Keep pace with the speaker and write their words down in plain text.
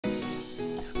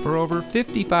For over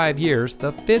 55 years,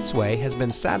 the Fitzway has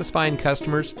been satisfying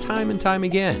customers time and time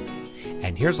again.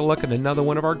 And here's a look at another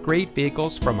one of our great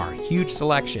vehicles from our huge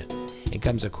selection. It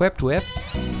comes equipped with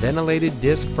ventilated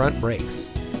disc front brakes,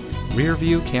 rear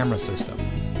view camera system,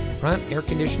 front air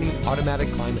conditioning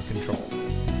automatic climate control,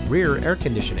 rear air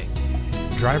conditioning,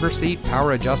 driver seat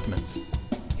power adjustments,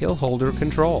 hill holder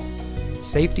control,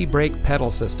 safety brake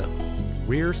pedal system,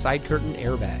 rear side curtain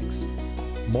airbags,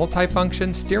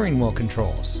 multifunction steering wheel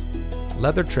controls,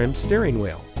 leather trimmed steering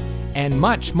wheel, and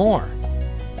much more.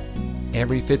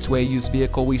 Every Fitzway used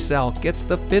vehicle we sell gets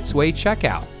the Fitzway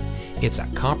checkout. It's a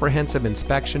comprehensive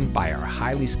inspection by our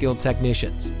highly skilled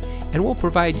technicians, and we'll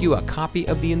provide you a copy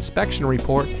of the inspection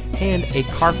report and a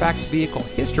Carfax vehicle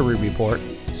history report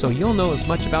so you'll know as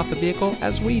much about the vehicle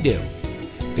as we do.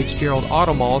 Fitzgerald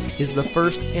Auto Malls is the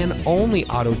first and only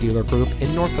auto dealer group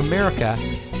in North America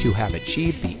to have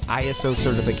achieved the ISO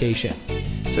certification,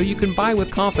 so you can buy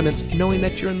with confidence knowing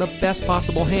that you're in the best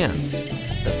possible hands.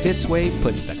 The Fitzway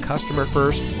puts the customer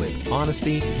first with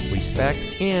honesty, respect,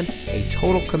 and a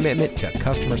total commitment to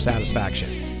customer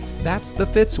satisfaction. That's the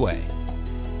Fitzway.